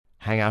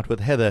Hang Out with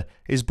Heather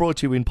is brought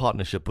to you in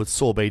partnership with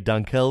Sorbet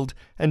Dunkeld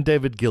and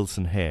David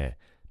Gilson Hair,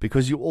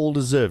 because you all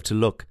deserve to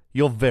look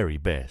your very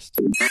best.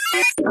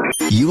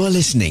 You are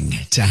listening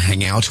to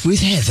Hang Out with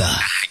Heather.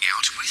 Hang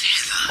Out with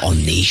Heather on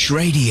Niche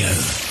Radio.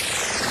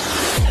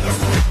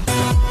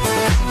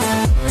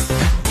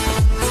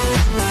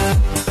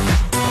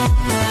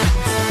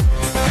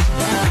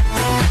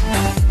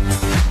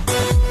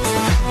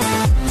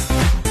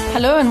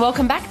 Hello and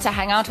welcome back to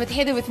Hang Out with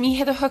Heather, with me,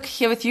 Heather Hook,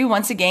 here with you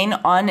once again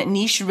on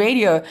Niche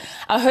Radio.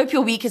 I hope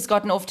your week has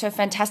gotten off to a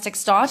fantastic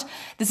start.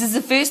 This is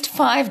the first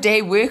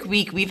 5-day work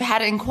week we've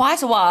had in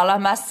quite a while, I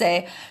must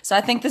say. So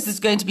I think this is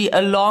going to be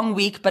a long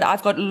week, but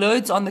I've got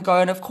loads on the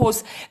go. And of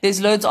course,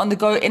 there's loads on the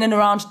go in and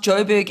around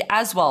Joburg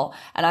as well.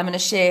 And I'm going to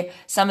share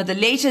some of the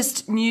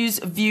latest news,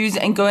 views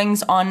and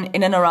goings on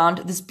in and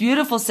around this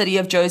beautiful city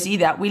of Jozi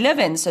that we live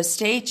in. So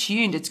stay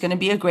tuned. It's going to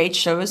be a great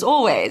show as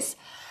always.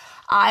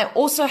 I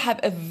also have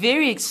a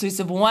very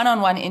exclusive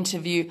one-on-one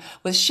interview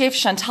with Chef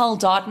Chantal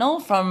Dartnell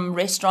from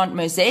Restaurant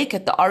Mosaic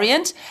at the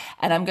Orient,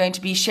 and I'm going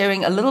to be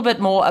sharing a little bit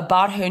more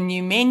about her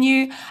new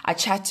menu. I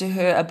chat to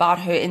her about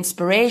her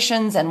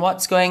inspirations and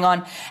what's going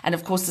on, and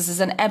of course this is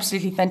an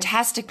absolutely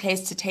fantastic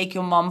place to take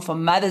your mom for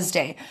Mother's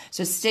Day.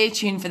 So stay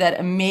tuned for that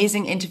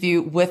amazing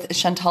interview with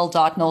Chantal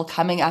Dartnell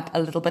coming up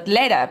a little bit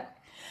later.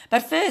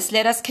 But first,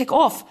 let us kick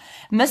off.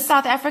 Miss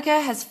South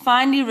Africa has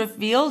finally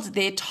revealed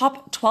their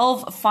top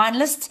 12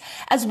 finalists,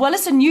 as well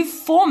as a new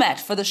format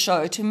for the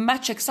show, to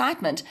much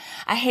excitement.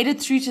 I headed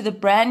through to the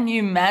brand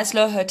new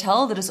Maslow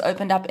Hotel that has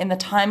opened up in the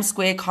Times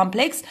Square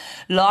complex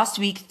last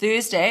week,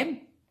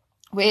 Thursday,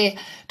 where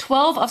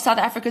 12 of South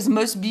Africa's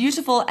most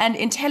beautiful and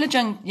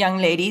intelligent young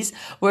ladies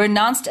were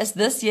announced as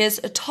this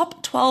year's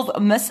top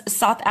 12 Miss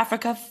South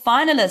Africa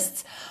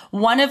finalists,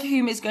 one of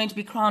whom is going to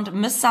be crowned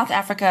Miss South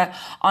Africa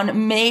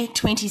on May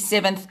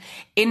 27th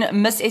in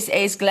Miss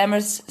SA's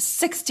glamorous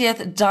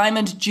 60th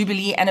Diamond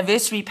Jubilee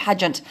anniversary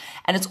pageant.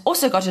 And it's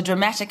also got a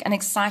dramatic and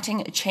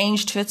exciting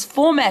change to its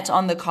format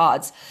on the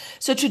cards.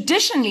 So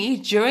traditionally,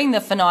 during the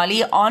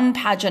finale on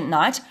pageant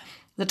night,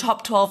 the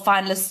top 12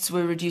 finalists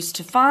were reduced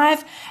to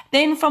 5,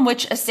 then from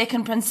which a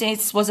second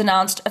princess was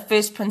announced, a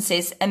first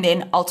princess, and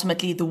then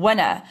ultimately the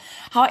winner.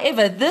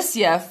 However, this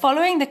year,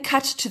 following the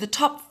cut to the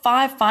top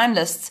 5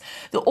 finalists,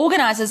 the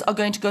organizers are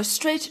going to go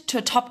straight to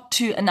a top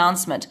 2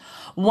 announcement.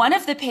 One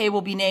of the pair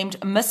will be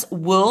named Miss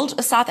World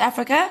South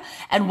Africa,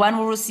 and one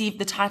will receive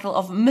the title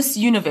of Miss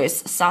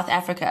Universe South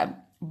Africa.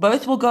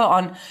 Both will go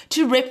on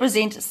to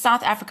represent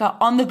South Africa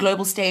on the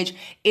global stage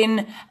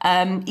in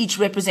each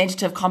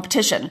representative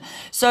competition.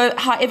 So,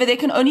 however, there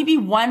can only be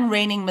one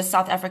reigning Miss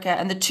South Africa,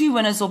 and the 2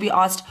 winners will be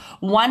asked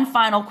one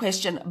final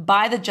question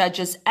by the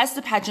judges as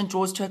the pageant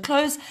draws to a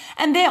close,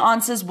 and their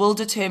answers will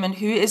determine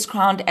who is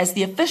crowned as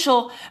the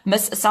official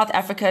Miss South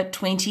Africa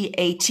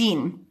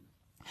 2018.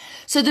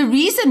 So the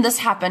reason this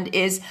happened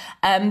is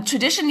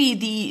traditionally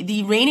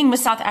the reigning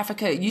Miss South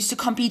Africa used to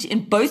compete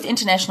in both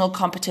international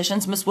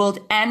competitions, Miss World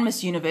and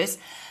Miss Universe.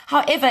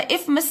 However,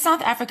 if Miss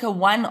South Africa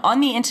won on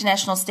the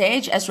international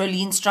stage, as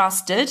Rolene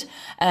Strauss did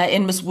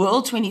in Miss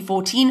World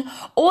 2014,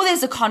 or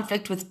there's a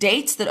conflict with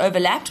dates that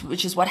overlapped,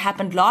 which is what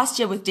happened last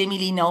year with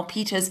Demi-Leigh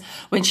Nel-Peters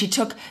when she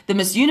took the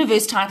Miss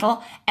Universe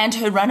title, and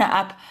her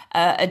runner-up,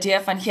 Adair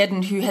van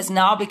Heerden, who has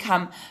now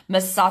become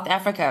Miss South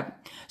Africa.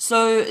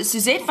 So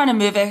Suzette van der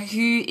Merwe,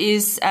 who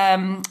is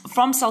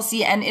from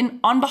Celsea and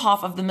on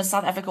behalf of the Miss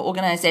South Africa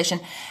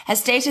organization, has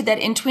stated that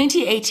in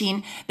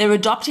 2018, they're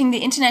adopting the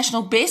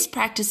international best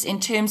practice in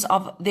terms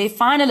of their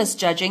finalist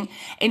judging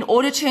in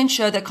order to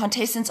ensure that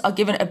contestants are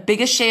given a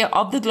bigger share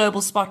of the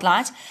global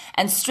spotlight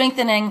and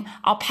strengthening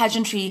our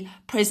pageantry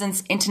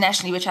presence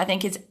internationally, which I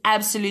think is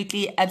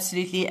absolutely,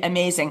 absolutely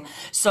amazing.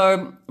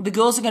 So the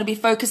girls are going to be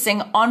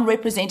focusing on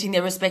representing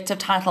their respective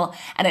title,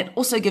 and it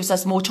also gives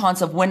us more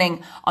chance of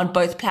winning on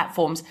both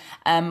platforms,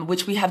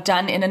 which we have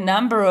done in a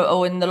number,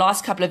 or in the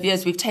last couple of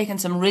years, we've taken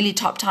some really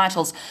top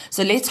titles.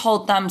 So let's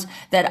hold thumbs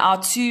that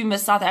our 2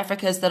 Miss South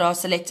Africas that are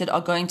selected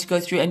are going to go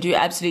through and do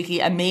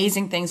absolutely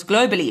amazing things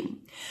globally.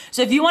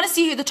 So if you want to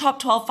see who the top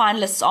 12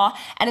 finalists are,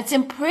 and it's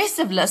an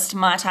impressive list,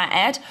 might I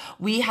add,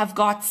 we've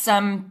got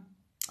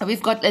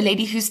a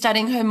lady who's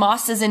studying her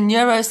master's in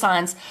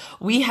neuroscience.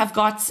 We have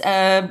got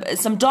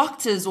some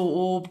doctors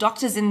or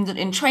doctors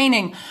in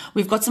training.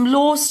 We've got some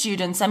law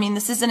students. I mean,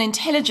 this is an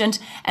intelligent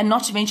and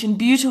not to mention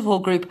beautiful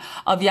group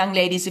of young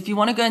ladies. If you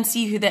want to go and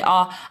see who they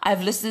are,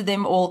 I've listed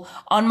them all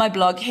on my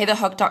blog,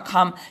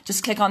 heatherhook.com.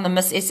 Just click on the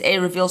Miss SA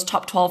Reveals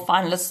Top 12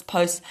 Finalists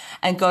post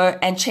and go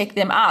and check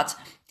them out.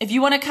 If you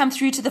want to come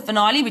through to the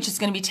finale, which is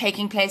going to be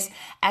taking place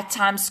at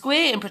Times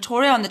Square in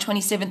Pretoria on the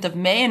 27th of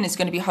May and is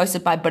going to be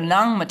hosted by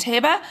Bonang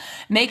Mateba,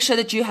 make sure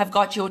that you have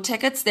got your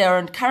tickets. They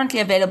are currently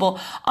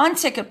available on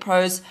Ticket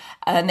Pros,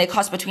 and they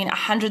cost between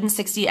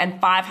 160 and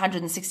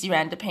 560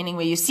 Rand, depending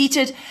where you're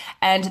seated.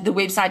 And the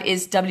website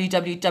is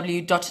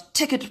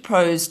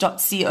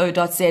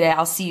www.ticketpros.co.za.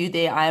 I'll see you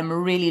there. I am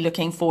really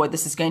looking forward.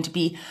 This is going to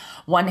be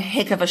one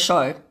heck of a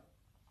show.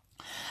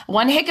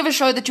 One heck of a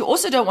show that you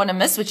also don't want to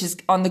miss, which is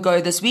on the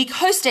go this week,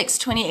 Hostex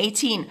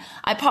 2018.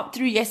 I popped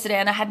through yesterday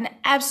and I had an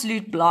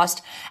absolute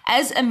blast.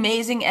 As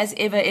amazing as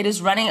ever. It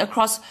is running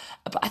across,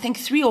 I think,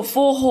 3 or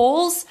 4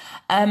 halls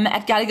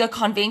at Gallagher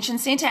Convention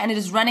Center, and it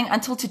is running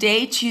until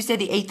today, Tuesday,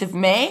 the 8th of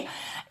May.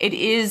 It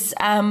is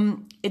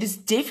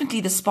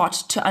definitely the spot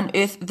to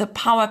unearth the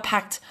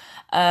power-packed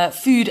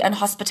food and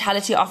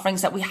hospitality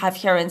offerings that we have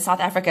here in South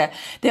Africa.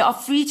 There are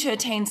free to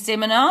attend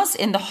seminars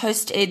in the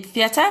Host Ed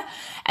Theatre,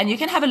 and you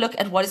can have a look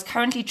at what is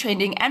currently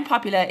trending and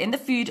popular in the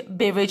food,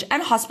 beverage,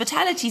 and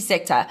hospitality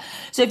sector.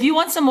 So if you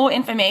want some more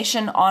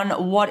information on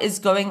what is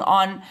going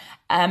on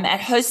at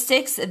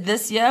Hostex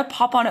this year,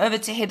 pop on over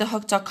to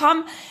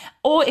heatherhook.com,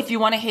 or if you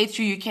want to head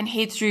through, you can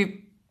head through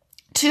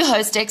to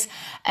Hostex,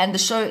 and the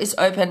show is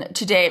open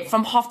today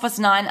from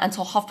 9:30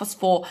 until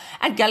 4:30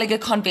 at Gallagher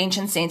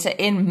Convention Center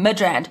in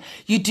Midrand.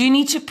 You do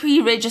need to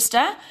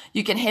pre-register.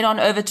 You can head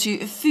on over to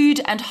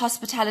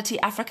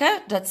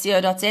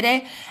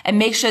foodandhospitalityafrica.co.za and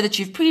make sure that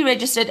you've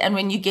pre-registered, and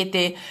when you get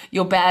there,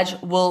 your badge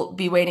will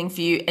be waiting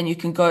for you and you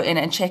can go in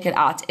and check it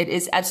out. It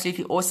is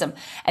absolutely awesome,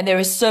 and there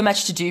is so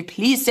much to do.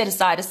 Please set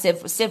aside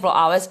several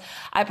hours.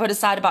 I put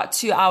aside about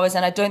 2 hours,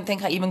 and I don't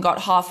think I even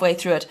got halfway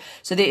through it.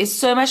 So there is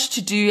so much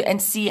to do and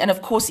see, and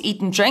of course eat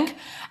and drink.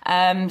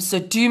 So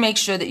do make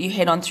sure that you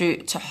head on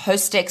through to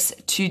Hostex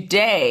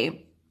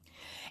today.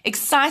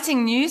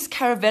 Exciting news.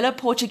 Caravella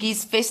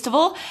Portuguese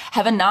Festival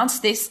have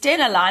announced their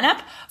stellar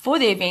lineup for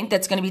the event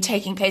that's going to be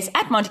taking place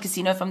at Monte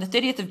Casino from the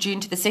 30th of June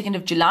to the 2nd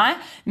of July.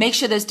 Make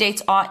sure those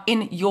dates are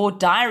in your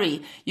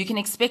diary. You can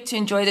expect to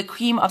enjoy the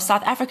cream of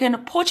South African,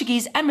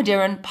 Portuguese, and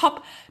Madeiran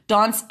pop,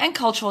 dance, and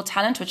cultural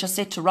talent, which are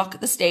set to rock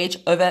the stage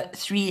over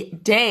 3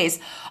 days.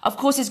 Of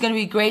course, there's going to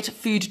be great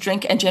food,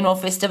 drink, and general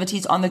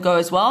festivities on the go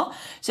as well.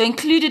 So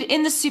included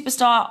in the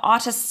superstar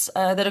artists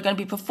that are going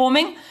to be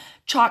performing,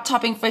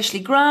 chart-topping Freshly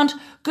Ground,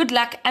 Good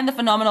Luck, and the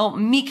phenomenal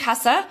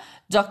Mikasa,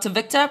 Dr.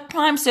 Victor,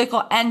 Prime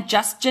Circle, and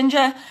Just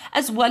Ginger,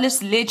 as well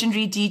as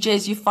legendary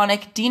DJs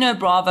Euphonic, Dino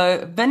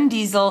Bravo, Vin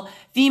Diesel,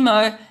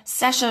 Vimo,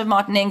 Sasha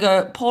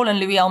Martinengo, Paul and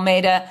Louis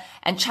Almeida,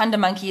 and Chanda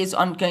Monkey is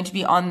going to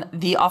be on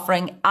the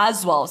offering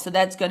as well. So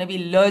that's going to be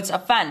loads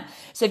of fun.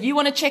 So if you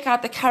want to check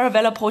out the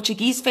Caravella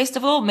Portuguese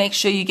Festival, make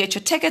sure you get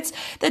your tickets.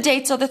 The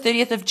dates are the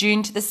 30th of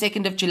June to the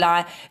 2nd of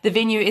July. The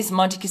venue is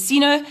Monte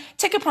Casino.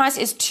 Ticket price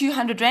is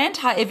 200 Rand.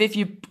 However, if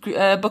you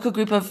book a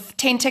group of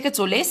 10 tickets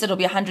or less, it'll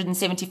be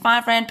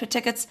 175 Rand per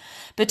ticket,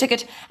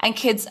 and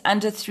kids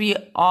under 3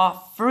 are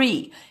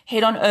free.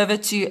 Head on over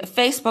to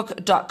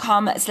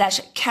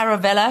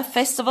facebook.com/Caravella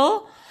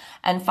Festival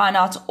and find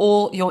out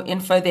all your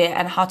info there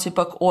and how to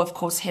book, or of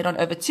course head on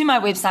over to my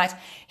website,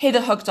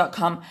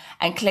 heatherhook.com,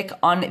 and click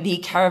on the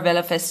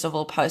Caravella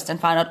Festival post and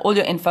find out all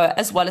your info,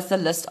 as well as the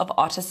list of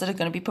artists that are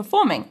going to be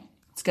performing.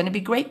 It's going to be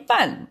great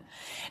fun.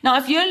 Now,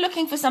 if you're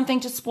looking for something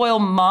to spoil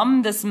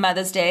mom this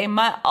Mother's Day,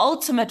 my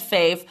ultimate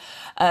fave,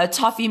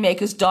 Toffee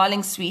Makers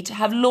Darling Sweet,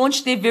 have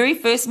launched their very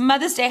first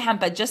Mother's Day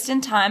hamper just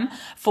in time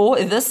for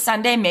this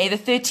Sunday, May the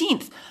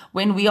 13th,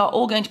 when we are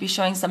all going to be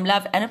showing some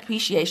love and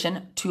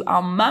appreciation to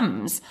our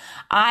mums.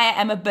 I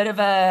am a bit of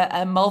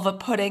a Mulva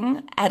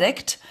pudding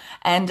addict,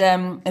 and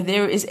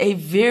there is a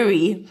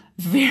very,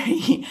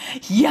 very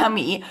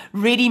yummy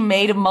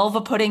ready-made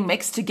Mulva pudding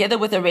mix together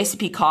with a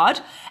recipe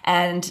card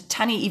and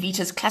Tani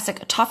Evita's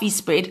classic toffee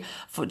spread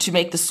to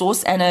make the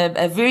sauce, and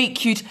a very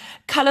cute,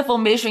 colorful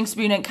measuring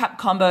spoon and cup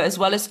combo, as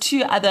well as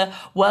 2 other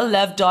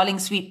well-loved Darling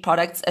Sweet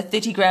products, a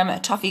 30-gram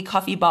toffee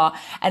coffee bar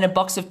and a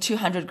box of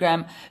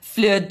 200-gram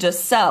fleur de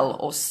sel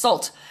or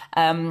salt.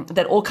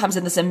 That all comes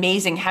in this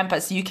amazing hamper.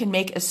 So you can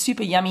make a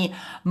super yummy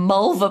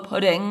Mulva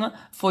pudding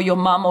for your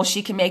mum, or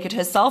she can make it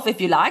herself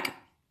if you like.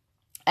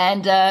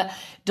 And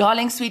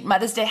Darling Sweet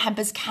Mother's Day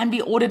hampers can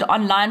be ordered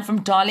online from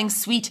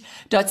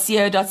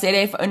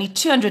darlingsweet.co.za for only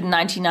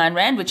 299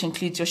 Rand, which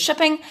includes your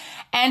shipping,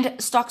 and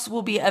stocks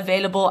will be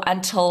available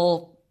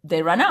until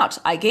they run out,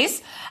 I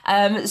guess.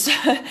 So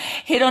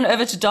head on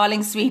over to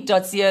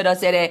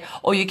darlingsweet.co.za,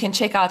 or you can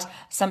check out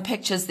some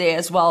pictures there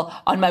as well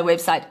on my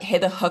website,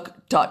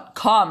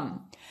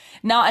 heatherhook.com.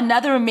 Now,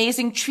 another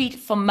amazing treat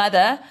for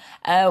mother,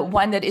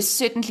 one that is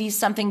certainly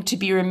something to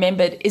be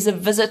remembered, is a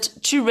visit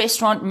to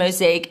Restaurant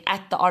Mosaic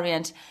at the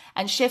Orient.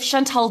 And Chef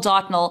Chantal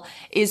Dartnell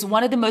is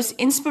one of the most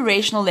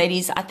inspirational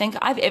ladies I think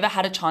I've ever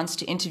had a chance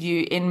to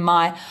interview in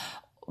my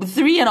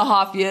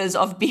 3.5 years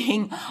of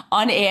being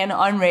on air and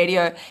on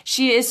radio.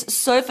 She is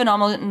so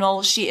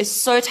phenomenal. She is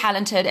so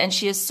talented, and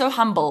she is so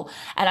humble.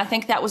 And I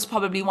think that was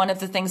probably one of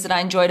the things that I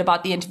enjoyed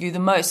about the interview the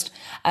most.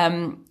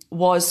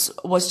 Was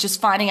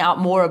just finding out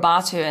more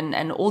about her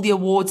and all the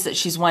awards that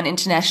she's won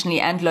internationally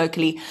and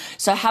locally.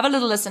 So have a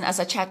little listen as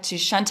I chat to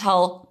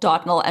Chantal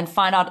Dartnell and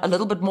find out a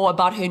little bit more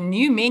about her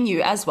new menu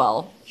as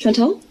well.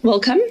 Chantal,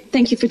 welcome.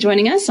 Thank you for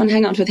joining us on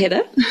Hang Out with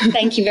Heather.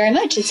 Thank you very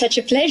much. It's such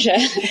a pleasure.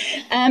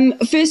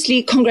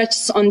 Firstly,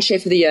 congrats on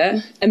Chef of the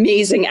Year.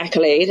 Amazing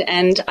accolade.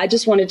 And I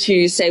just wanted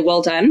to say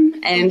well done,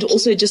 and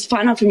also just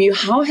find out from you,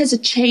 how has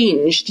it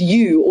changed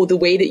you or the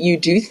way that you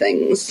do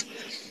things?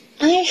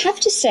 I have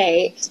to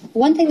say,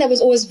 one thing that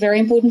was always very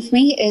important for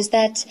me is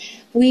that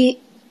we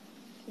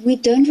we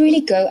don't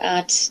really go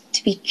out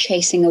to be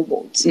chasing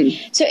awards.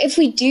 So if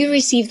we do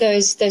receive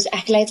those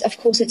accolades, of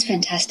course it's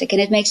fantastic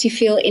and it makes you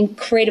feel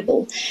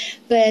incredible.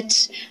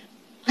 But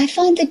I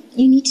find that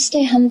you need to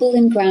stay humble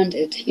and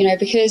grounded,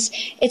 because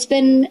it's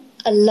been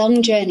a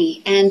long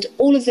journey and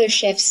all of those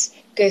chefs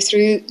go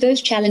through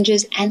those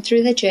challenges and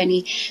through their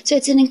journey. So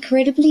it's an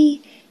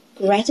incredibly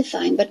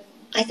gratifying, but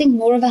I think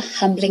more of a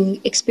humbling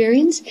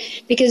experience,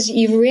 because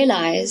you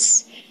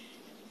realize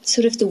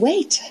sort of the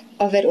weight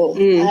of it all,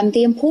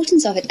 the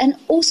importance of it, and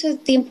also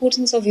the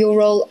importance of your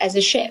role as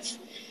a chef,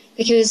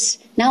 because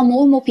now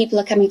more and more people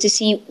are coming to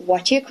see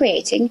what you're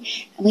creating,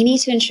 and we need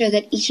to ensure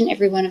that each and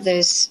every one of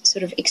those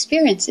sort of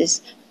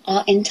experiences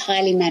are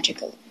entirely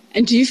magical.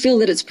 And do you feel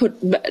that it's put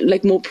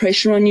more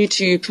pressure on you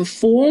to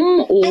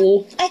perform,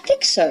 or? I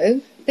think so,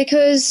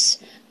 because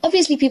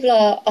obviously people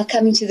are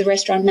coming to the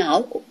restaurant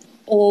now,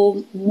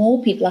 or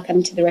more people are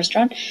coming to the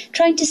restaurant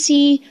trying to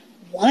see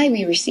why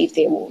we received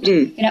the award,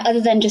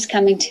 other than just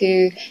coming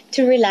to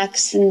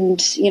relax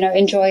and,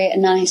 enjoy a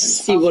nice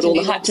see what all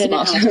the hype's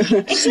about.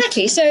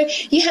 Exactly. So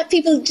you have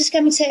people just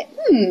come and say,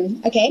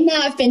 okay,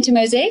 now I've been to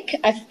Mosaic,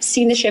 I've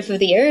seen the Chef of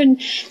the Year, and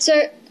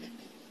so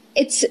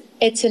it's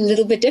a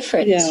little bit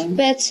different. Yeah.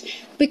 But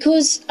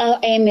because our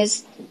aim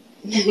is...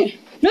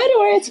 No, don't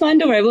worry, it's fine,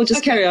 don't worry, we'll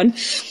just carry on.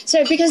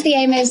 So because the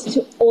aim is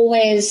to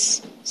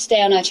always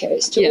stay on our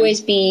toes, to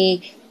always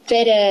be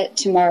better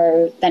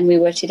tomorrow than we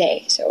were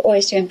today. So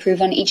always to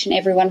improve on each and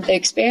every one of the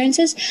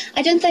experiences.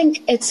 I don't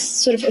think it's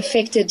sort of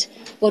affected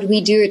what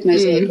we do at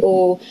Mosaic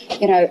or,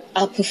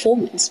 our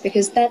performance,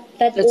 because that's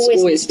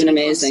always been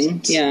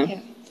amazing. Yeah.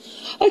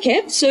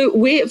 Okay, so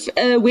where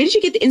did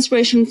you get the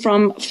inspiration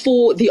from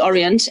for the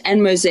Orient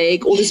and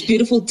Mosaic, all this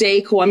beautiful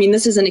decor? I mean,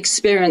 this is an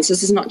experience.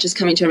 This is not just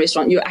coming to a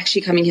restaurant. You're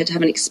actually coming here to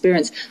have an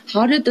experience.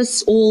 How did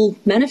this all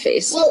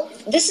manifest? Well,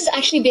 this has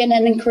actually been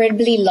an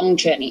incredibly long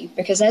journey,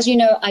 because as you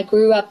know, I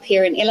grew up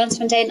here in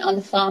Elandsfontein on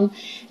the farm,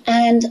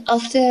 and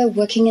after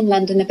working in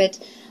London a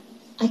bit,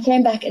 I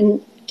came back and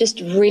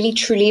just really,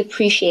 truly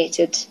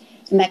appreciated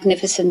the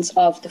magnificence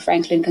of the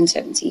Franklin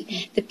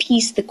Conservancy, the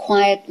peace, the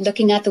quiet,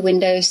 looking out the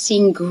window,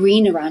 seeing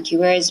green around you.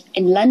 Whereas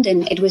in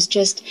London, it was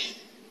just,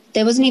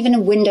 there wasn't even a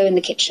window in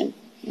the kitchen.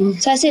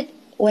 So I said,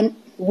 when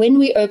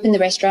we open the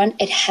restaurant,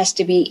 it has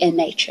to be in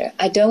nature.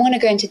 I don't want to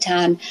go into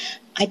town.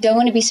 I don't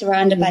want to be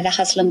surrounded by the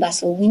hustle and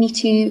bustle. We need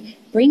to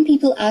bring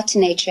people out to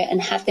nature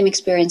and have them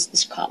experience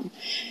this calm.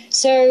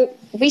 So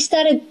we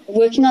started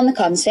working on the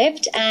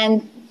concept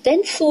and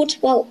then thought,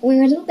 well,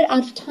 we're a little bit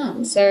out of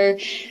town. So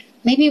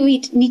maybe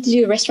we need to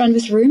do a restaurant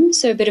with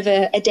rooms, so a bit of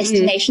a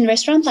destination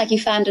restaurant like you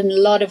found in a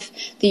lot of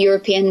the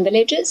European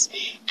villages.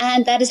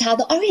 And that is how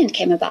the Orient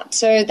came about.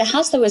 So the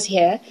house that was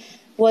here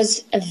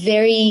was a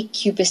very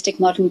cubistic,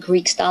 modern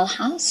Greek-style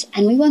house.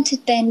 And we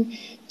wanted then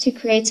to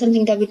create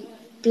something that would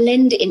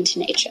blend into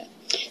nature.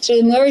 So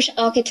the Moorish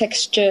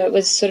architecture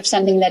was sort of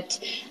something that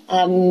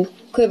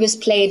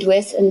Kobus played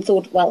with and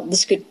thought, well,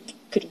 this could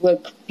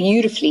work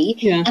beautifully.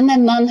 Yeah. And my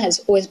mum has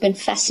always been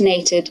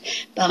fascinated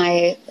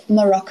by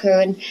Morocco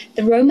and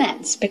the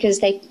romance, because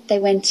they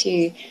went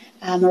to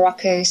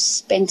Morocco,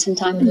 spent some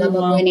time in La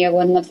Bohemia,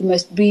 one of the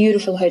most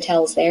beautiful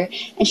hotels there.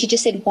 And she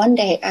just said, one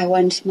day I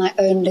want my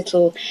own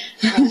little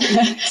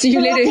so you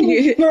let her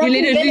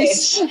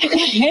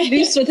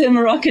loose with her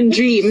Moroccan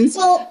dreams.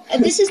 Well,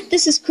 this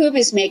is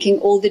Kobus making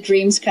all the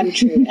dreams come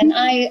true. And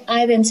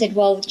I then said,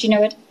 well, do you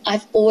know what?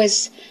 I've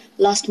always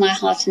lost my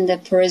heart in the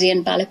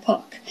Parisian Belle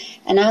Epoque.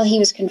 And now he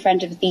was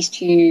confronted with these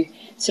two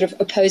sort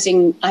of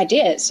opposing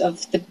ideas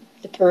of the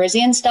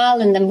Parisian style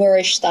and the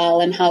Moorish style,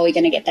 and how we're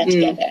going to get that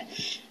together.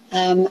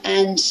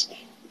 And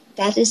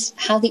that is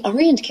how the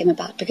Orient came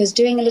about, because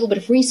doing a little bit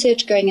of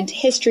research, going into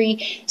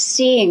history,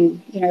 seeing,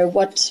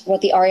 what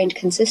the Orient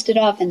consisted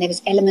of, and there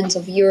was elements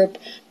of Europe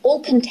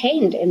all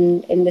contained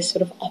in this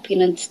sort of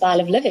opulent style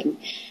of living.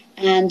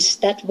 And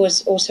that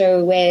was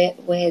also where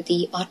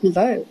the Art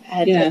Nouveau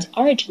had its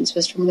origins,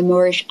 was from the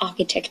Moorish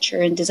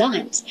architecture and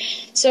designs.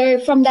 So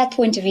from that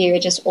point of view,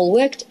 it just all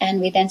worked.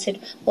 And we then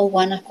said, well,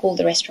 why not call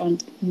the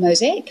restaurant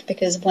Mosaic?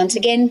 Because once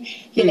again,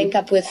 you link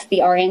up with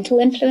the Oriental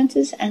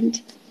influences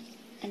and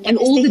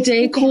all the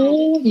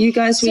decor. You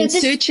guys were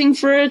searching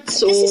for it?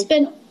 This has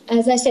been,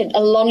 as I said,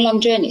 a long,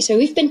 long journey. So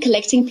we've been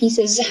collecting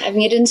pieces,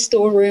 having it in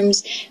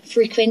storerooms,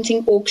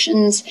 frequenting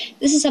auctions.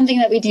 This is something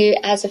that we do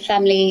as a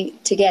family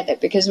together,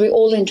 because we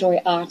all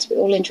enjoy art. We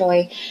all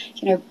enjoy,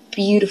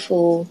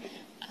 beautiful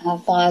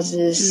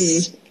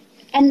vases.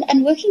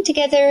 And working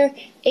together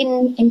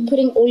in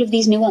putting all of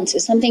these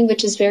nuances, something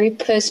which is very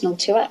personal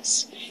to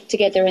us,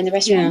 together in the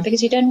restaurant,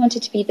 because you don't want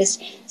it to be this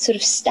sort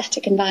of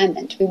static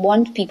environment. We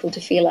want people to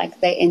feel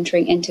like they're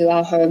entering into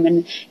our home,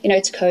 and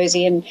it's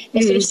cozy, and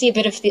they sort of see a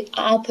bit of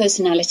our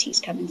personalities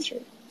coming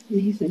through.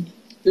 Amazing.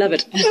 Love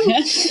it.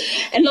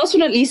 And last but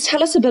not least,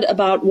 tell us a bit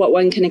about what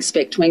one can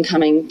expect when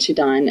coming to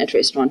dine at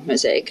Restaurant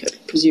Mosaic,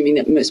 presuming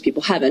that most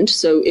people haven't.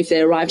 So if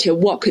they arrived here,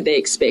 what could they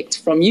expect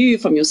from you,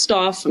 from your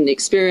staff, from the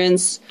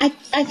experience? I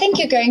think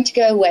you're going to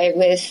go away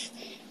with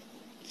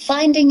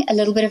finding a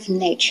little bit of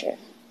nature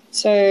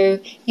So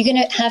you're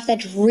going to have that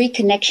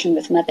reconnection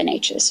with Mother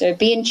Nature. So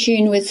be in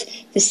tune with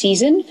the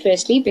season,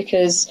 firstly,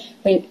 because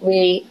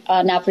we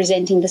are now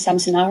presenting the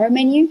Samsonara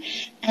menu.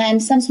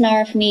 And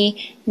Samsonara, for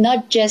me,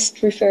 not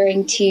just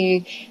referring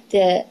to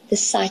the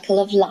cycle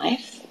of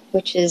life,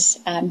 which is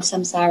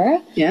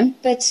samsara,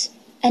 but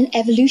an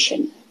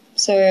evolution.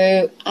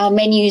 So our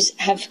menus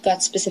have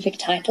got specific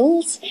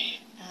titles.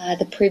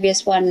 The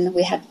previous one,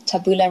 we had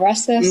Tabula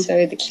Rasa,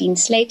 so the clean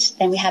slate.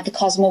 Then we had the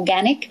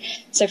Cosmorganic,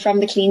 so from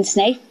the clean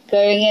slate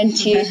going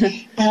into...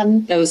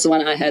 that was the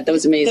one I had. That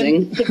was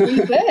amazing. The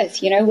rebirth,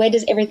 where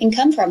does everything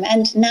come from?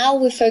 And now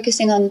we're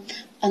focusing on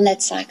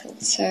that cycle.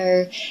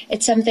 So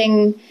it's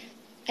something,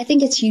 I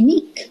think it's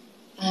unique.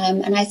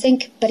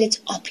 But it's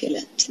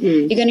opulent.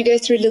 You're going to go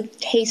through little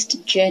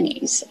taste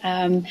journeys.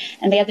 And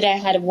the other day I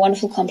had a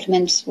wonderful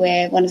compliment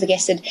where one of the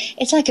guests said,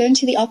 it's like going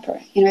to the opera.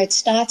 It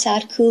starts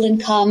out cool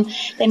and calm.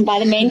 Then by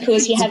the main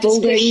course, you have this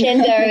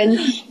crescendo, and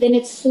then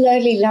it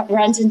slowly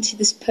runs into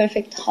this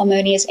perfect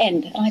harmonious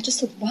end. And I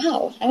just thought,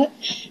 wow,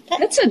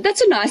 that's a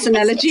nice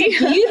analogy. It's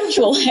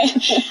beautiful.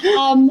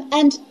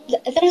 And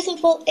then I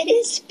thought, well, it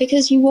is,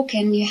 because you walk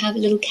in, you have a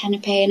little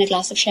canapé and a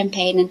glass of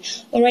champagne, and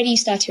already you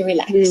start to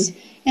relax.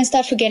 And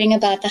start forgetting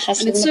about the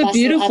hustle. And it's and so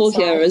beautiful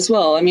outside. Here as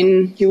well. I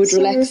mean, you would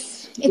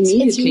relax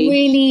immediately. It's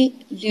really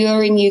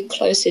luring you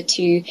closer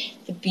to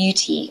the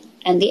beauty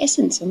and the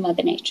essence of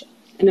Mother Nature.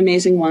 And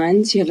amazing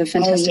wines. You have a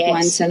fantastic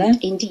wine cellar.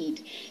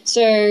 Indeed.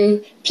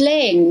 So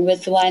playing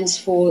with the wines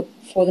for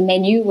the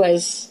menu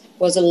was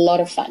a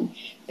lot of fun,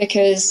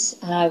 because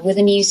with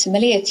the new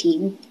sommelier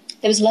team,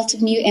 there was lots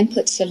of new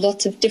inputs, so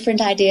lots of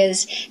different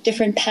ideas,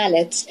 different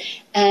palettes.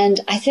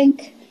 And I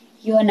think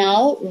you are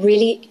now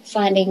really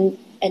finding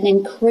an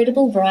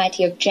incredible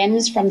variety of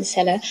gems from the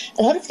cellar.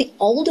 A lot of the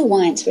older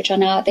wines, which are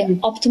now their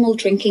optimal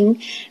drinking.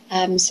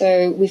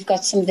 So we've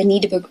got some of the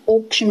Nederburg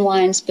auction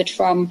wines, but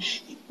from,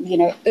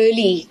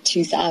 early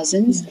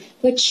 2000s,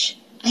 which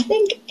I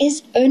think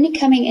is only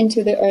coming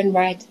into their own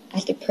right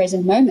at the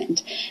present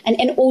moment. And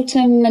in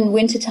autumn and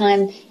winter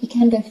time, you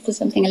can go for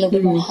something a little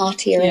bit more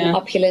heartier and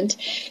opulent.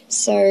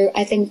 So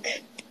I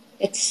think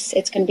it's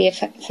going to be a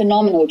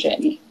phenomenal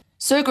journey.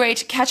 So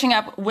great catching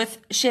up with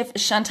Chef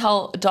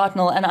Chantal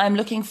Dartnell, and I'm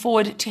looking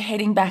forward to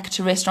heading back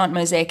to Restaurant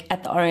Mosaic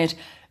at the Orient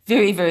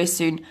very, very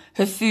soon.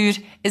 Her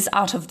food is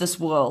out of this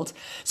world.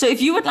 So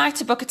if you would like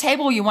to book a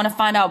table or you want to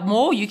find out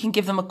more, you can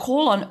give them a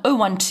call on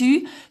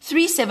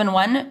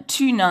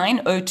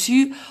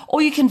 012-371-2902,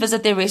 or you can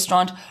visit their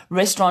restaurant,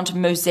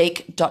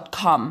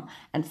 restaurantmosaic.com,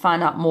 and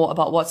find out more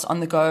about what's on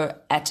the go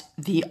at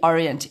the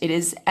Orient. It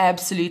is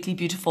absolutely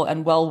beautiful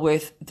and well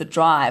worth the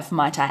drive,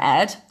 might I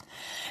add.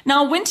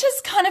 Now,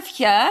 winter's kind of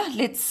here.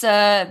 Let's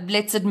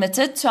admit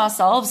it to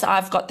ourselves.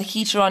 I've got the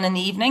heater on in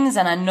the evenings,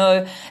 and I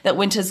know that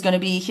winter's going to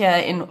be here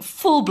in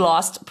full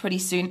blast pretty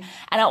soon.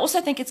 And I also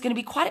think it's going to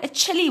be quite a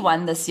chilly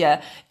one this year,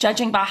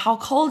 judging by how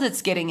cold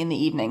it's getting in the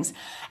evenings.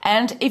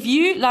 And if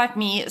you, like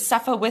me,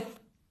 suffer with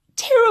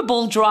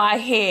terrible dry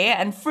hair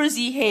and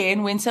frizzy hair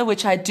in winter,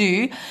 which I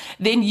do,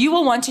 then you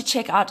will want to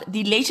check out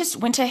the latest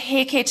winter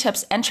hair care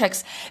tips and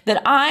tricks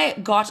that I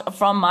got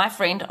from my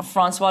friend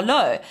Francois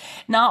Lowe.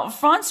 Now,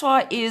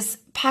 Francois is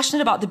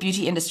passionate about the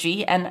beauty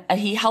industry, and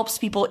he helps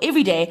people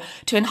every day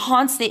to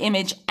enhance their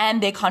image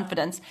and their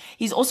confidence.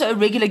 He's also a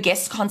regular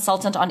guest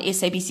consultant on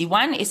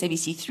SABC1,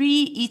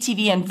 SABC3,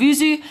 ETV, and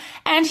Vuzu,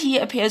 and he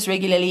appears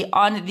regularly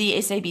on the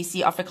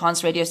SABC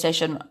Afrikaans radio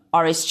station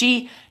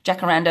RSG,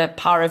 Jacaranda,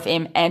 Power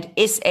FM, and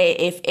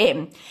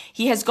SAFM.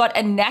 He has got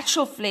a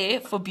natural flair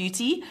for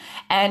beauty,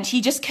 and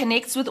he just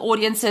connects with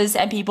audiences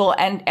and people,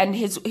 and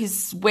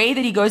his way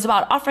that he goes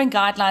about offering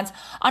guidelines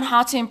on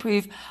how to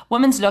improve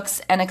women's looks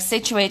and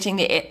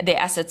accentuating their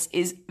assets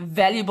is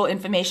valuable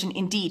information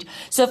indeed.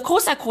 So of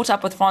course I caught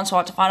up with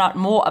Francois to find out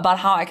more about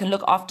how I can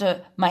look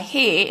after my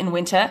hair in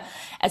winter,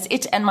 as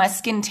it and my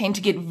skin tend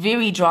to get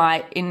very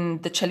dry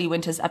in the chilly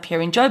winters up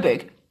here in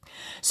Joburg.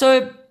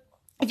 So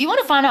if you want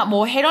to find out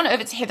more, head on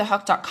over to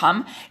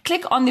heatherhook.com,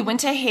 click on the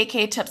winter hair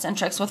care tips and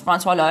tricks with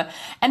Francois Lowe,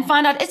 and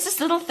find out it's just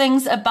little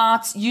things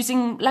about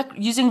using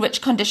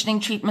rich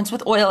conditioning treatments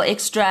with oil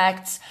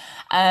extracts,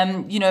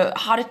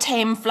 how to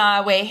tame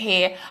flyaway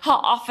hair, how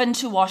often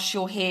to wash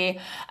your hair,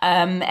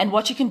 and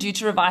what you can do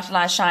to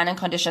revitalize, shine, and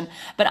condition.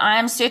 But I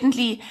am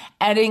certainly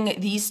adding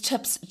these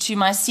tips to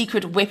my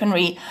secret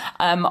weaponry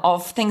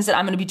of things that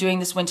I'm going to be doing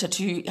this winter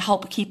to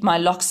help keep my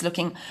locks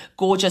looking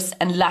gorgeous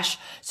and lush.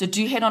 So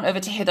do head on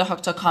over to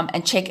heatherhook.com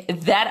and check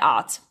that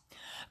out.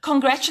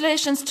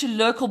 Congratulations to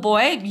local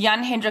boy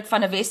Jan Hendrik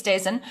van der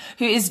Westhuizen,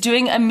 who is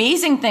doing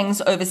amazing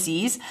things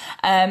overseas.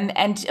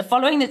 And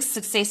following the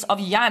success of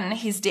Jan,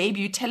 his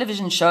debut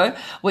television show,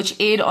 which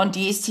aired on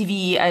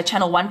DSTV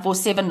channel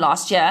 147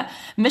 last year,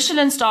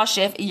 Michelin star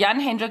chef Jan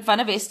Hendrik van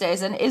der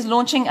Westhuizen is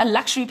launching a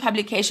luxury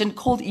publication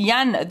called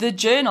Jan the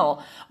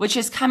Journal, which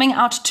is coming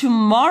out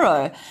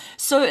tomorrow.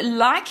 So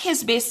like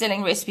his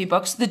best-selling recipe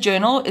books, the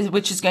Journal,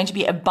 which is going to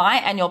be a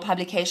biannual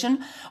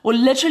publication, will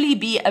literally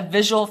be a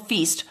visual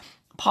feast,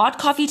 part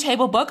coffee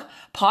table book,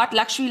 part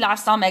luxury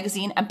lifestyle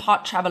magazine, and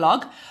part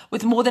travelogue.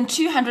 With more than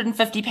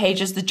 250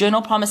 pages, the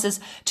journal promises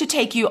to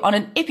take you on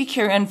an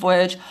Epicurean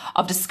voyage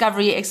of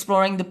discovery,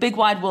 exploring the big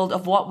wide world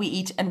of what we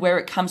eat and where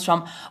it comes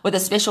from, with a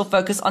special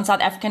focus on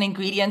South African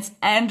ingredients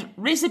and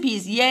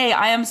recipes. Yay!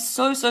 I am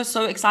so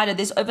excited.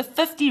 There's over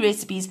 50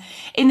 recipes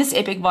in this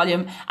epic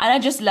volume, and I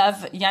just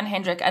love Jan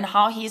Hendrik and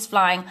how he's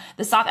flying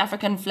the South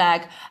African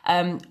flag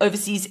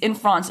overseas in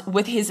France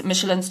with his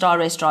Michelin star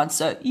restaurant.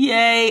 So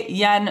yay,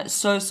 Jan,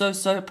 so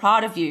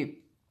proud of you.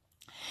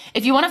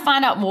 If you want to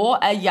find out more,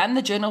 Jan,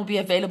 the journal will be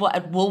available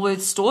at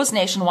Woolworths stores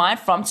nationwide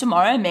from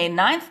tomorrow, May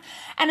 9th.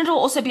 And it'll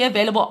also be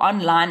available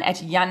online at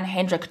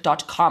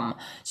janhendrik.com.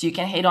 So you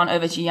can head on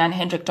over to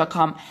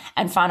janhendrik.com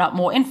and find out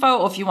more info.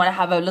 Or if you want to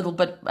have a little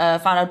bit,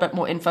 find out a bit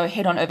more info,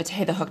 head on over to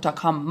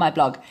heatherhook.com, my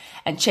blog,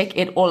 and check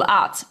it all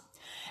out.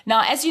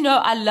 Now, as you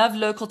know, I love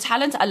local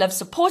talent. I love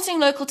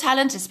supporting local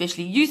talent,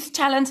 especially youth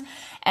talent.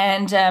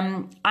 And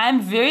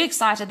I'm very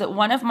excited that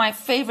one of my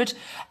favorite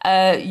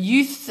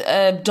youth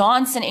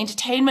dance and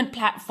entertainment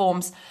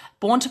platforms,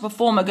 Born to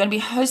Perform, are going to be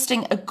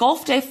hosting a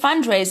golf day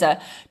fundraiser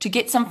to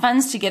get some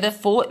funds together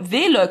for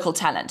their local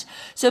talent.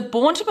 So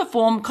Born to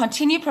Perform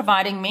continue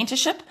providing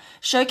mentorship,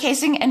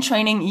 showcasing and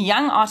training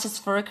young artists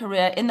for a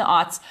career in the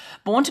arts.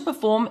 Born to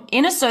Perform,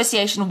 in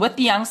association with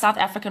the Young South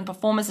African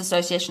Performers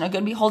Association, are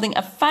going to be holding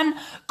a fun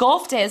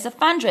golf day as a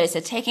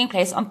fundraiser taking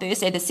place on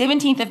Thursday, the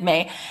 17th of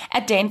May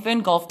at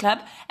Danefern Golf Club,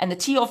 and the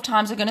tee-off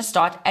times are going to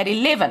start at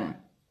 11.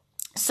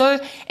 So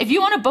if you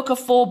want to book a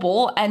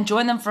 4-ball and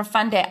join them for a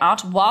fun day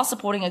out while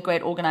supporting a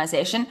great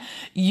organization,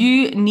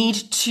 you need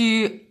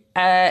to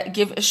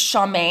give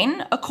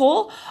Charmaine a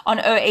call on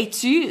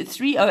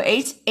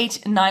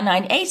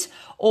 082-308-8998,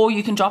 or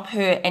you can drop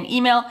her an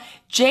email,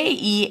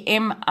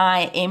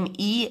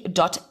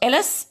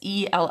 jemime.ellis,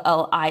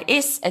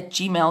 ELLIS,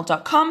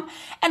 @gmail.com.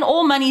 And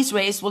all monies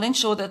raised will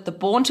ensure that the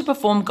Born to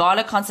Perform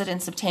Gala concert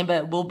in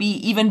September will be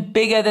even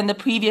bigger than the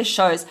previous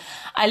shows.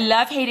 I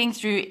love heading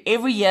through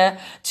every year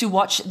to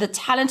watch the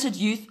talented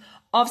youth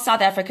of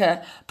South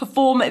Africa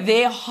perform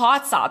their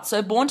hearts out.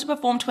 So Born to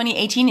Perform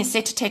 2018 is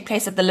set to take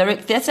place at the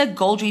Lyric Theatre,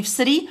 Gold Reef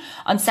City,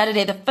 on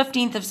Saturday the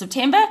 15th of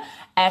September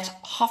at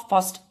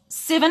 7:30,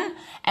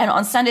 and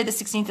on Sunday the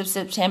 16th of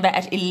September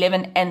at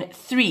 11 and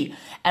 3.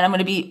 And I'm going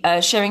to be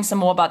sharing some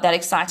more about that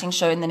exciting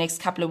show in the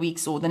next couple of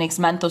weeks or the next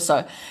month or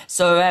so.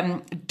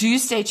 So do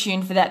stay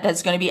tuned for that.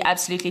 That's going to be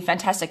absolutely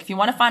fantastic. If you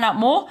want to find out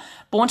more,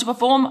 Born to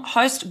Perform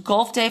host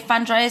Golf Day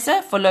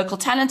fundraiser for local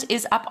talent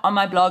is up on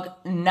my blog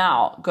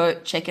now. Go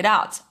check it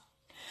out.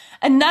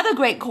 Another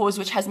great cause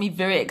which has me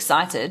very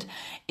excited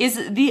is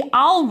the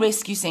Owl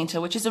Rescue Centre,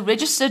 which is a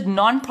registered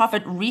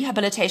non-profit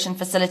rehabilitation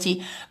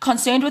facility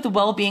concerned with the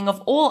well-being of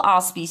all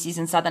owl species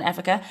in Southern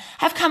Africa,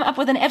 have come up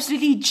with an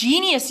absolutely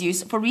genius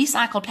use for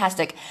recycled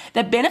plastic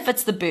that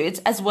benefits the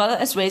birds as well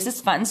as raises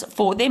funds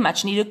for their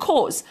much-needed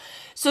cause.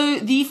 So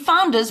the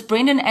founders,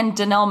 Brendan and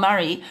Danelle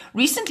Murray,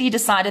 recently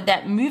decided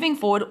that moving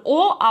forward,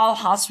 all Owl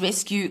House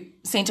Rescue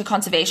Centre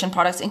conservation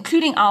products,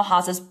 including owl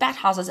houses, bat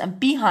houses, and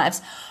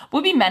beehives,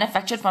 will be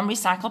manufactured from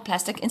recycled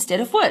plastic instead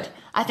of wood.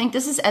 I think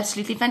this is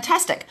absolutely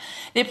fantastic.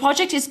 Their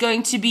project is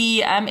going to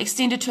be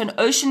extended to an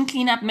ocean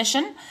cleanup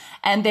mission,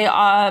 and they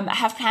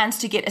have plans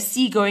to get a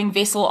seagoing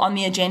vessel on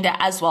the agenda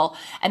as well.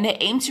 And they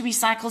aim to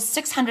recycle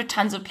 600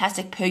 tons of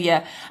plastic per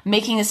year,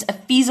 making this a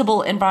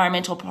feasible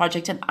environmental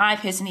project. And I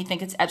personally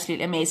think it's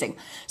absolutely amazing.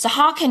 So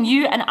how can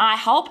you and I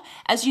help?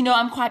 As you know,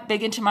 I'm quite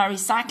big into my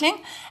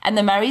recycling, and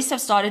the Murrays have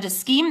started a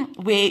scheme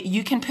where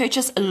you can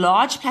purchase a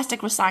large plastic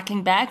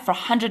recycling bag for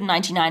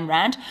 199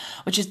 Rand,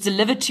 which is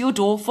delivered to your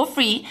door for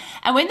free.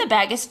 And when the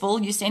bag is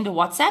full, you send a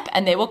WhatsApp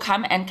and they will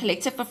come and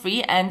collect it for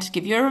free and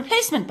give you a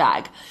replacement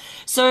bag.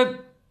 So,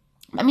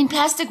 I mean,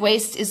 plastic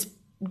waste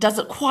does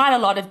quite a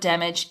lot of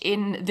damage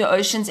in the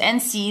oceans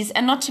and seas,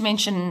 and not to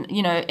mention,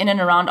 you know, in and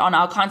around on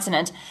our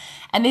continent.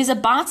 And there's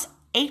about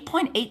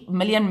 8.8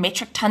 million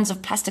metric tons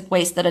of plastic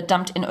waste that are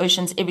dumped in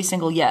oceans every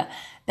single year.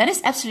 That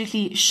is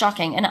absolutely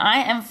shocking. And I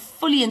am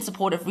fully in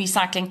support of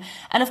recycling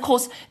and, of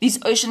course, these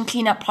ocean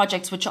cleanup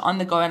projects which are on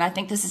the go. And I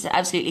think this is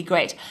absolutely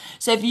great.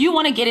 So if you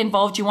want to get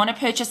involved, you want to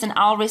purchase an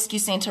Owl Rescue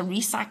Centre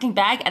recycling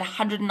bag at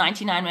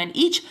 199 Rand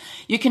each,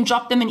 you can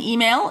drop them an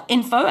email,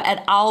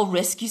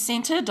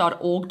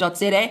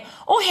 info@owlrescuecentre.org.za,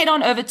 or head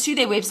on over to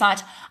their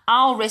website,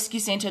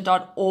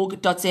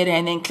 owlrescuecentre.org.za,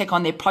 and then click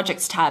on their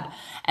projects tab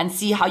and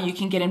see how you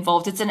can get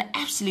involved. It's an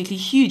absolutely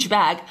huge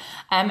bag.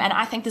 And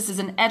I think this is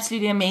an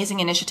absolutely amazing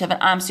initiative, and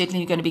I'm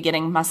certainly going to be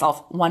getting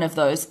myself one of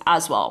those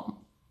as well.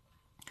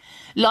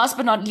 Last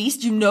but not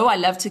least, you know I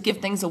love to give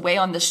things away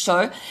on the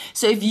show.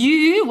 So if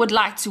you would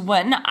like to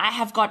win, I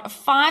have got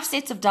 5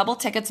 sets of double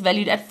tickets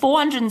valued at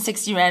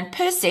 460 Rand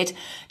per set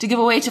to give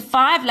away to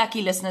 5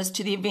 lucky listeners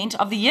to the event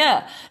of the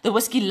year, the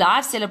Whiskey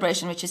Live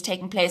celebration, which is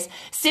taking place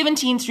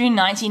 17 through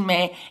 19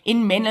 May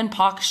in Menlyn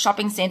Park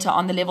Shopping Centre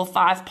on the Level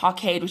 5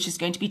 Parkade, which is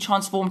going to be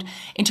transformed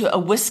into a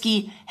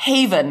whiskey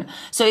haven.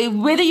 So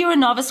whether you're a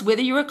novice,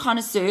 whether you're a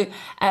connoisseur,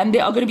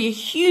 there are going to be a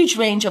huge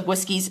range of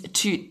whiskies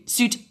to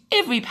suit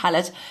every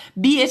pallet,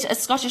 be it a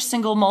Scottish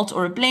single malt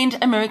or a blend,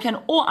 American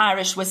or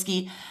Irish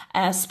whiskey,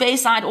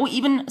 Speyside, or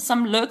even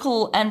some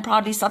local and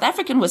proudly South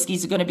African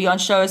whiskies are going to be on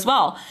show as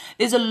well.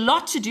 There's a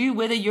lot to do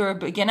whether you're a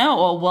beginner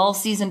or a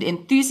well-seasoned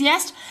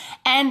enthusiast,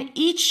 and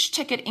each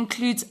ticket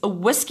includes a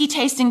whiskey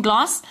tasting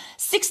glass,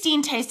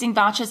 16 tasting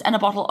vouchers, and a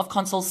bottle of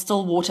Consol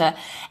still water.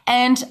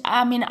 And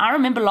I mean, I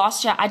remember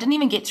last year I didn't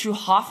even get through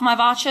half my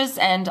vouchers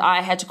and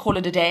I had to call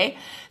it a day.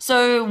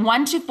 So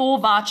 1 to 4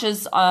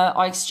 vouchers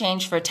are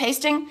exchanged for a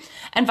tasting,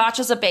 and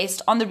vouchers are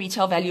based on the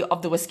retail value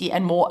of the whiskey,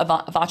 and more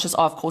vouchers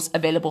are of course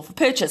available for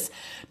purchase.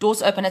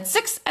 Doors open at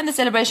 6 and the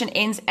celebration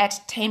ends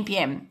at 10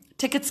 p.m.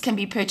 Tickets can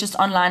be purchased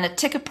online at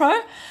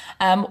TicketPro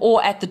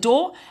or at the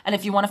door. And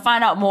if you want to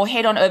find out more,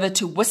 head on over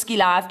to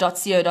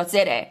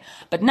whiskylive.co.za.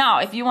 But now,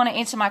 if you want to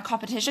enter my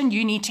competition,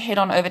 you need to head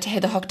on over to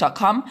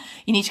heatherhook.com.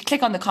 You need to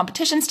click on the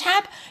competitions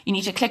tab. You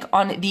need to click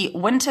on the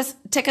winter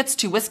tickets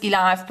to Whiskey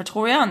Live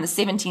Pretoria on the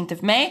 17th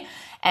of May.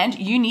 And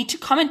you need to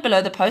comment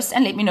below the post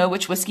and let me know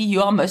which whiskey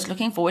you are most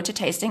looking forward to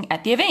tasting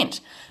at the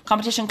event.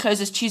 Competition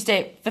closes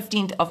Tuesday,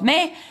 15th of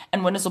May,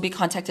 and winners will be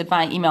contacted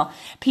via email.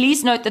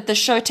 Please note that the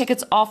show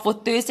tickets are for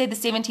Thursday, the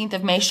 17th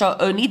of May show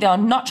only. They are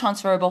not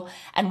transferable,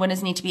 and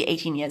winners need to be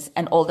 18 years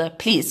and older,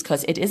 please,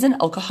 because it is an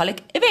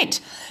alcoholic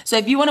event. So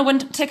if you want to win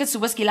tickets to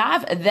Whiskey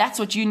Live, that's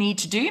what you need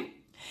to do.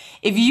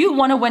 If you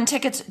want to win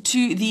tickets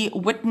to the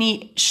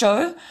Whitney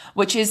show,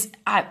 which is,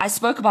 I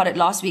spoke about it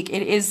last week,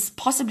 it is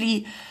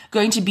possibly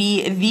going to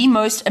be the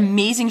most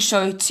amazing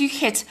show to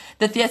hit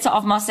the Theatre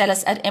of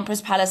Marcellus at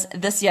Empress Palace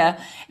this year.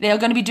 They are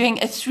going to be doing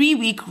a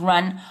 3-week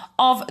run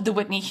of the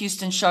Whitney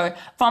Houston show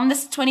from the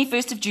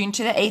 21st of June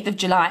to the 8th of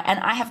July. And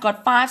I have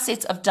got 5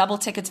 sets of double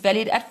tickets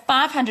valued at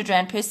 500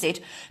 Rand per set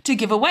to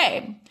give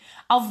away.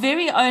 Our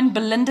very own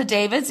Belinda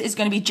Davids is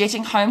going to be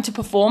jetting home to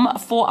perform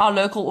for our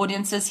local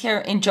audiences here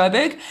in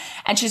Joburg.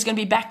 And she's going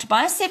to be backed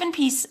by a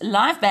 7-piece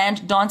live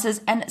band, dancers,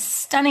 and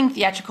stunning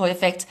theatrical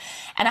effects.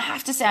 And I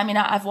have to say, I mean,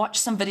 I've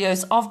watched some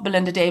videos of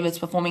Belinda Davids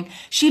performing.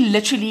 She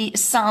literally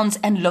sounds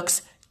and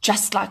looks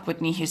just like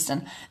Whitney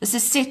Houston. This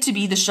is set to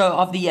be the show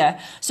of the year.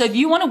 So if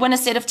you want to win a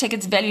set of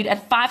tickets valued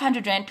at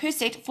 500 Rand per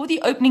set for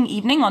the opening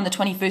evening on the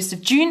 21st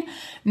of June,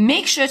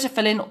 make sure to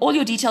fill in all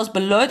your details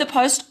below the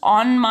post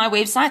on my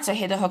website, so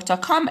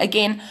heatherhook.com.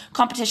 Again,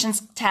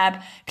 competitions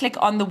tab, click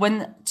on the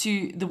win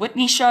to the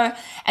Whitney show,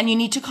 and you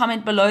need to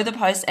comment below the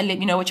post and let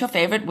me know what your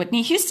favorite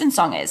Whitney Houston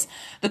song is.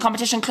 The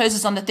competition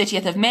closes on the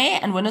 30th of May,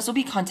 and winners will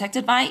be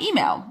contacted via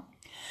email.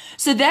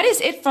 So that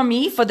is it from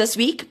me for this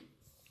week.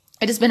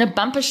 It has been a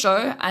bumper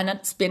show, and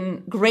it's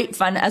been great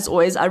fun as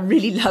always. I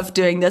really love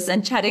doing this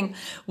and chatting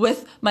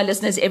with my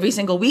listeners every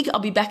single week. I'll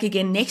be back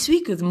again next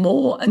week with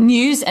more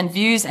news and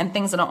views and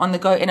things that are on the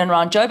go in and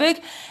around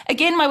Joburg.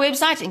 Again, my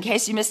website, in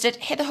case you missed it,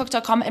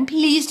 heatherhook.com, and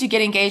please do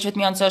get engaged with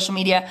me on social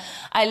media.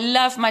 I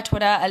love my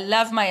Twitter. I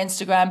love my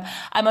Instagram.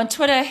 I'm on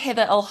Twitter,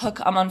 Heather L. Hook.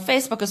 I'm on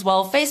Facebook as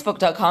well,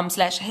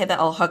 facebook.com/Heather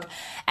L. Hook.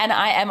 And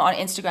I am on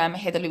Instagram,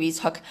 Heather Louise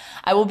Hook.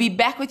 I will be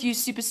back with you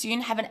super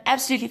soon. Have an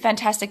absolutely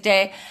fantastic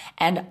day,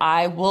 and I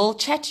will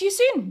chat to you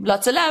soon.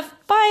 Lots of love.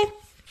 Bye.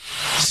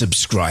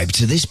 Subscribe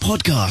to this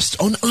podcast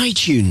on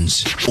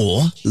iTunes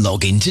or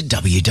log into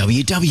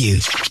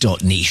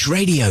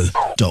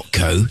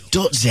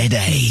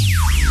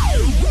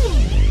www.nicheradio.co.za.